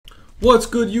What's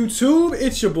good, YouTube?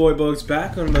 It's your boy Bugs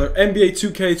back on another NBA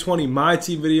 2K20 My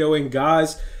Team video. And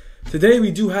guys, today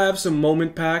we do have some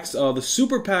moment packs. The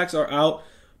super packs are out.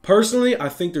 Personally, I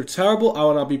think they're terrible. I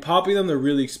will not be popping them. They're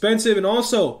really expensive. And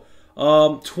also,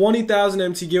 20,000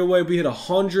 MT giveaway. We hit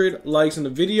 100 likes on the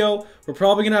video. We're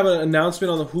probably going to have an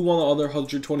announcement on who won the other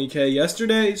 120K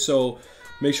yesterday. So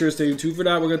make sure to stay tuned for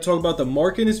that. We're going to talk about the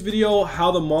market in this video, how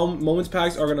the moments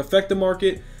packs are going to affect the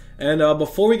market. And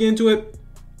before we get into it,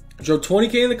 show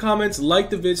 20K in the comments,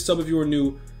 like the vid, sub if you are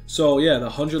new. So yeah, the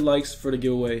 100 likes for the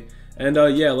giveaway. And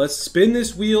yeah, let's spin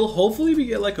this wheel. Hopefully we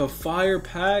get like a fire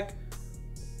pack.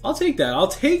 I'll take that. I'll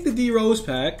take the D Rose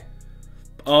pack.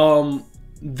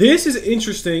 This is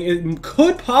interesting. It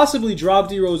could possibly drop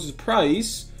D Rose's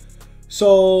price.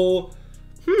 So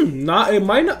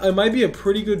it might be a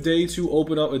pretty good day to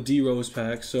open up a D Rose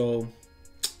pack. So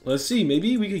let's see.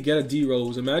 Maybe we could get a D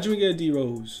Rose. Imagine we get a D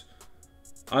Rose.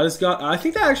 I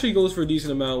think that actually goes for a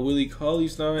decent amount. Willie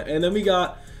Cauley-Stein. And then we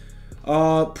got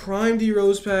Prime D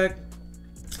Rose pack.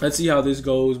 Let's see how this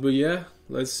goes. But yeah,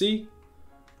 let's see.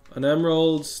 An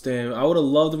Emeralds. Damn, I would have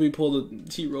loved if we pulled a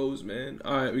T Rose, man.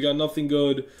 Alright, we got nothing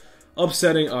good.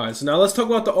 Upsetting. Alright, so now let's talk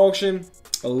about the auction.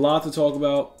 A lot to talk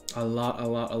about. A lot.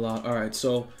 Alright,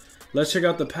 so let's check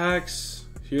out the packs.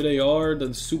 Here they are,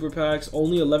 the super packs.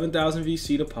 Only 11,000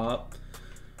 VC to pop.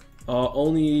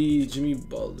 Only Jimmy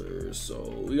Butler.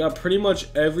 So we got pretty much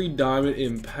every diamond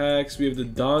in packs. We have the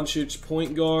Doncic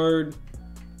point guard,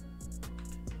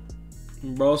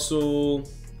 Russell.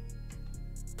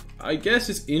 I guess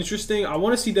it's interesting. I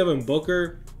want to see Devin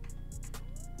Booker.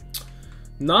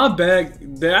 Not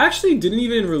bad. They actually didn't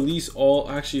even release all.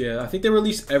 Actually, yeah, I think they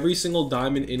released every single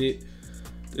diamond in it.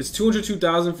 It's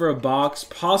 202,000 for a box,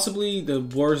 possibly the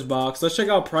worst box. Let's check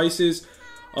out prices.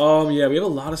 Yeah, we have a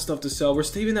lot of stuff to sell. We're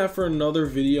saving that for another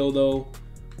video though.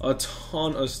 A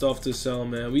ton of stuff to sell,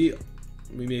 man. We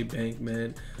made bank,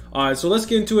 man. Alright, so let's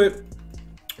get into it.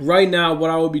 Right now, what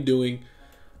I would be doing,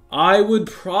 I would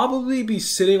probably be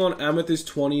sitting on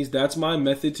Amethyst 20s. That's my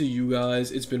method to you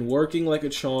guys. It's been working like a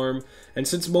charm. And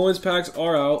since moments packs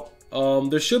are out,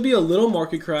 there should be a little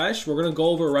market crash. We're gonna go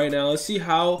over it right now. Let's see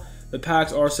how the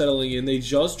packs are settling in. They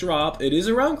just dropped. It is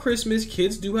around Christmas.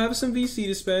 Kids do have some VC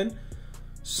to spend.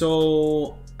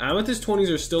 So Amethyst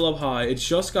 20s are still up high. It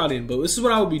just got in, but this is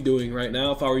what I would be doing right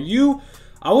now. If I were you,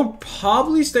 I would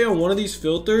probably stay on one of these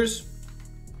filters.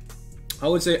 I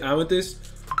would say Amethyst,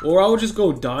 or I would just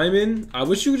go Diamond. I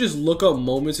wish you could just look up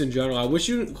moments in general. I wish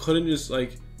you couldn't just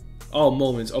like, oh,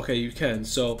 moments. Okay, you can.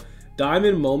 So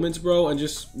Diamond moments, bro, and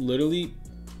just literally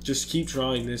just keep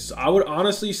trying this. I would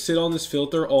honestly sit on this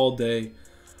filter all day.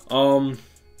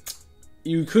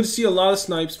 You could see a lot of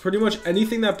snipes. Pretty much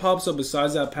anything that pops up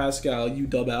besides that Pascal, you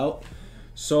dub out.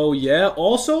 So yeah,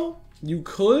 also you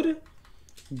could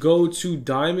go to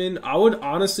Diamond. I would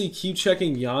honestly keep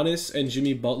checking Giannis and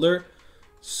Jimmy Butler.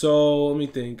 So let me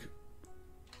think.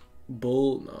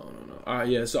 Bull, no. Alright,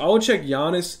 yeah. So I would check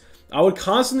Giannis. I would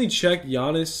constantly check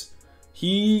Giannis.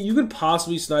 You could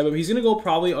possibly snipe him. He's gonna go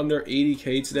probably under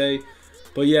 80K today.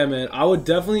 But yeah, man, I would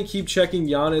definitely keep checking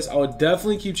Giannis. I would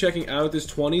definitely keep checking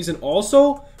Amethyst 20s. And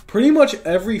also, pretty much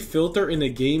every filter in the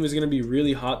game is going to be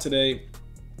really hot today.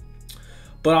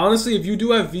 But honestly, if you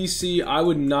do have VC, I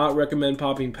would not recommend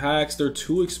popping packs. They're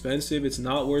too expensive. It's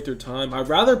not worth your time. I'd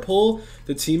rather pull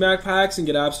the T-Mac packs and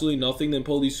get absolutely nothing than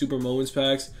pull these Super Moments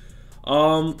packs.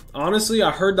 Honestly,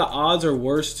 I heard the odds are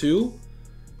worse too.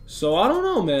 So I don't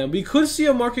know, man. We could see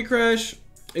a market crash.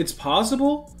 It's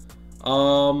possible.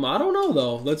 I don't know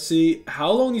though. Let's see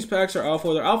how long these packs are out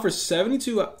for. They're out for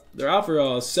 72. They're out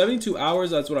for 72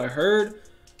 hours. That's what I heard.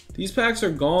 These packs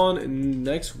are gone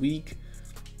next week.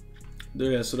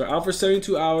 Yeah, so they're out for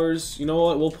 72 hours. You know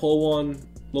what? We'll pull one.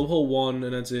 We'll pull one,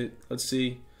 and that's it. Let's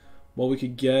see what we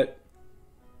could get.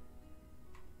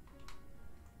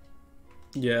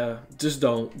 Yeah, just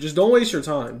don't waste your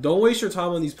time. Don't waste your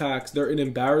time on these packs. They're an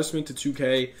embarrassment to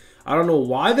 2K. I don't know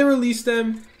why they released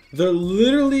them. They're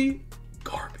literally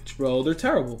garbage, bro. They're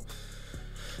terrible.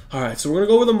 Alright, so we're going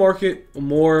to go over the market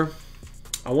more.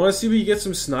 I want to see if we can get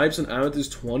some snipes on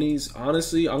Amethyst 20s.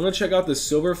 Honestly, I'm going to check out the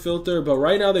silver filter. But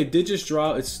right now, they did just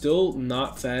drop. It's still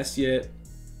not fast yet.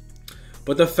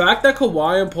 But the fact that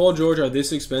Kawhi and Paul George are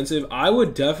this expensive, I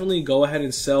would definitely go ahead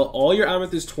and sell all your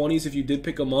Amethyst 20s if you did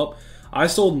pick them up. I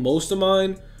sold most of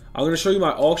mine. I'm gonna show you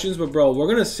my auctions, but bro, we're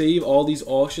gonna save all these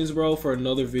auctions, bro, for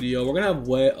another video. We're gonna have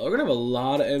a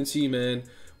lot of MT, man.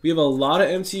 We have a lot of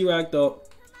MT racked up,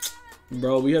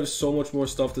 bro. We have so much more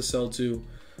stuff to sell too.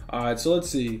 All right, so let's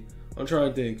see. I'm trying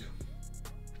to think.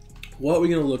 What are we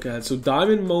gonna look at? So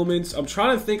diamond moments. I'm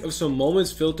trying to think of some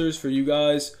moments filters for you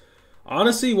guys.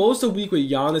 Honestly, what was the week with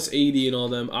Giannis, AD, and all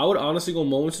them? I would honestly go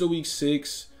moments of the week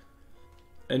 6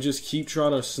 and just keep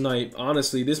trying to snipe.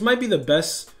 Honestly, this might be the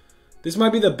best. This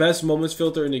might be the best moments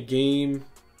filter in the game.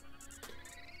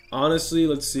 Honestly,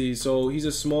 let's see. So he's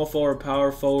a small forward,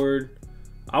 power forward.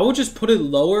 I would just put it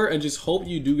lower and just hope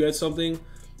you do get something.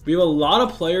 We have a lot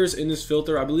of players in this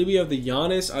filter. I believe we have the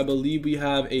Giannis. I believe we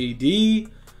have AD.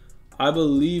 I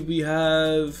believe we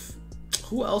have...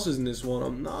 Who else is in this one?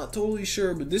 I'm not totally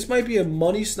sure, but this might be a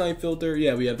money snipe filter.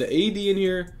 Yeah, we have the AD in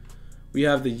here. We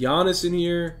have the Giannis in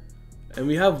here. And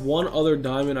we have one other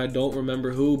diamond. I don't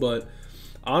remember who, but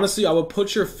honestly, I would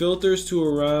put your filters to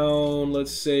around,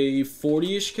 let's say,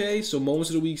 40-ish K. So moments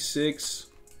of the week 6.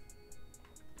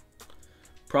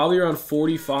 Probably around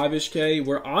 45-ish K.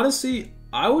 Where honestly,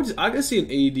 I could see an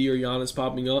AD or Giannis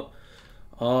popping up.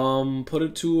 Put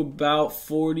it to about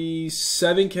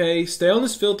 47K. Stay on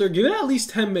this filter. Give it at least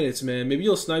 10 minutes, man. Maybe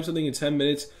you'll snipe something in 10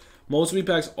 minutes. Most week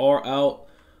packs are out.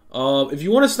 If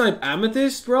you want to snipe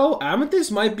Amethyst, bro,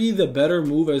 Amethyst might be the better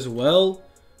move as well.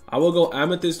 I will go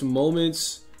Amethyst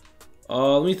moments.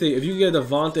 Let me think. If you get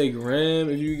Devontae Graham,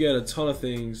 if you get a ton of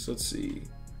things, let's see.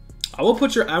 I will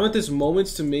put your Amethyst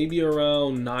moments to maybe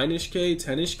around 9-ish K,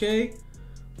 10-ish K.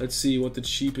 Let's see what the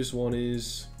cheapest one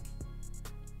is.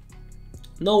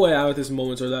 No way Amethyst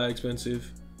moments are that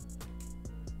expensive.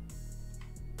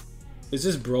 Is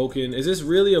this broken? Is this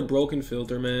really a broken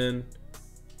filter, man?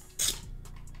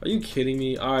 Are you kidding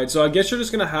me? Alright, so I guess you're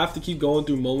just going to have to keep going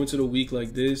through moments of the week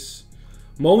like this.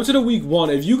 Moments of the week 1.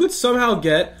 If you could somehow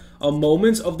get a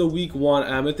moments of the week 1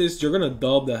 Amethyst, you're going to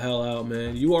dub the hell out,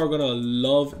 man. You are going to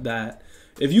love that.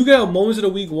 If you get a moments of the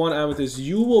week 1 Amethyst,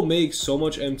 you will make so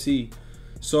much MT.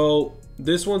 So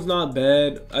this one's not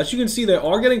bad. As you can see, they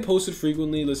are getting posted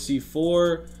frequently. Let's see,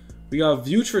 4. We got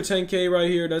Vuce for 10K right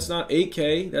here. That's not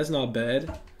 8K. That's not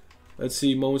bad. Let's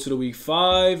see, moments of the week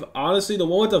 5. Honestly, the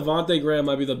one with Devontae Graham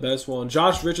might be the best one.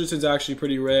 Josh Richardson's actually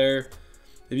pretty rare.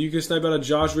 If you can snipe out a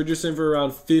Josh Richardson for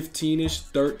around 15-ish,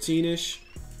 13-ish,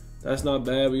 that's not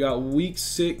bad. We got week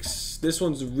 6. This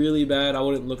one's really bad. I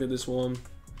wouldn't look at this one.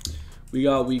 We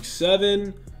got week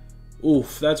 7.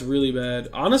 Oof, that's really bad.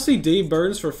 Honestly, Dave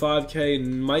Burns for 5K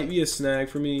might be a snag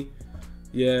for me.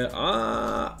 Yeah,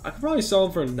 I could probably sell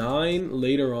him for 9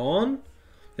 later on.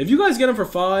 If you guys get him for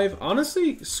 5,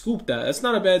 honestly, scoop that. That's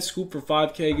not a bad scoop for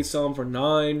 5K. You can sell him for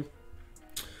 9.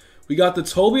 We got the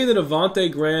Toby and the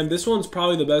Devontae Graham. This one's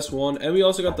probably the best one. And we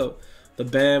also got the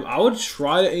Bam. I would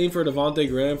try to aim for Devontae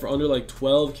Graham for under like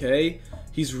 12K.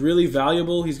 He's really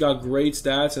valuable. He's got great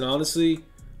stats. And honestly,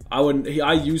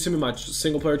 I use him in my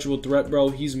single player triple threat, bro.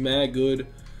 He's mad good.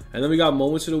 And then we got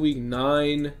moments of the week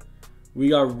 9. We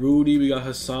got Rudy. We got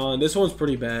Hassan. This one's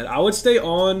pretty bad. I would stay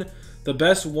on. The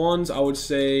best ones I would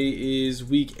say is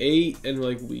week 8 and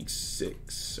like week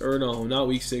 6. Or no, not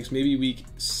week 6. Maybe week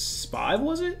 5,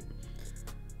 was it?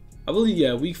 I believe,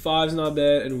 yeah, week 5 is not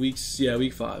bad. And week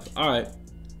 5. Alright.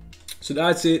 So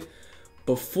that's it.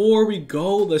 Before we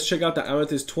go, let's check out the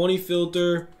Amethyst 20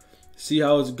 filter. See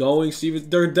how it's going. See if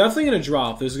they're definitely going to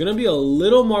drop. There's going to be a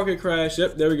little market crash.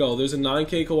 Yep, there we go. There's a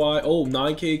 9K Kawhi. Oh,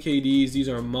 9K KDs. These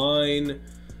are mine.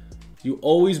 You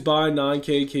always buy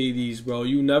 9K KDs, bro.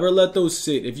 You never let those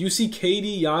sit. If you see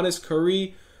KD, Giannis,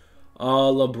 Curry,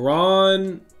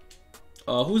 LeBron,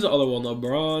 who's the other one?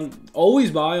 LeBron.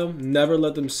 Always buy them. Never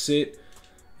let them sit.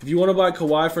 If you want to buy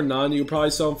Kawhi for 9, you can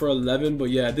probably sell them for 11. But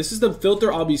yeah, this is the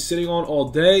filter I'll be sitting on all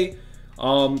day.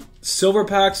 Silver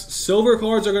packs, silver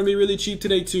cards are going to be really cheap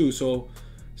today too. So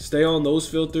stay on those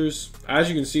filters. As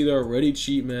you can see, they're already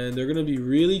cheap, man. They're going to be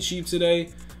really cheap today.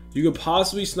 You could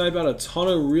possibly snipe out a ton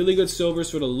of really good silvers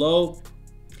for the low.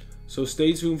 So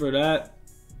stay tuned for that.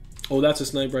 Oh, that's a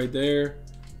snipe right there.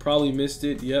 Probably missed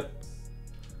it. Yep.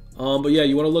 But yeah,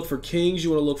 you want to look for kings. You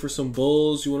want to look for some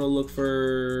bulls. You want to look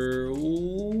for...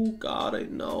 Oh, God, I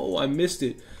know. I missed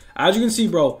it. As you can see,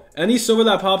 bro, any silver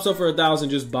that pops up for 1,000,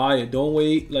 just buy it. Don't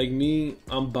wait. Like me,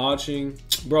 I'm botching.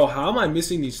 Bro, how am I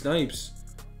missing these snipes?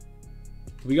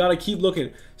 We got to keep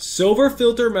looking. Silver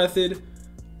filter method...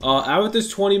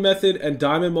 Amethyst 20 method and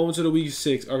Diamond moments of the week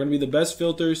 6 are going to be the best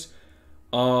filters.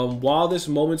 While this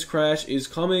moments crash is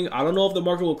coming, I don't know if the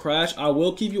market will crash. I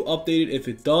will keep you updated if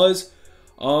it does.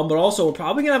 But also, we're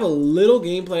probably going to have a little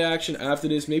gameplay action after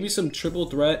this. Maybe some triple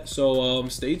threat. So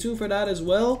stay tuned for that as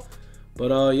well.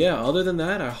 But yeah, other than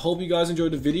that, I hope you guys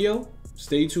enjoyed the video.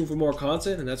 Stay tuned for more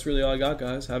content. And that's really all I got,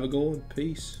 guys. Have a good one.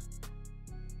 Peace.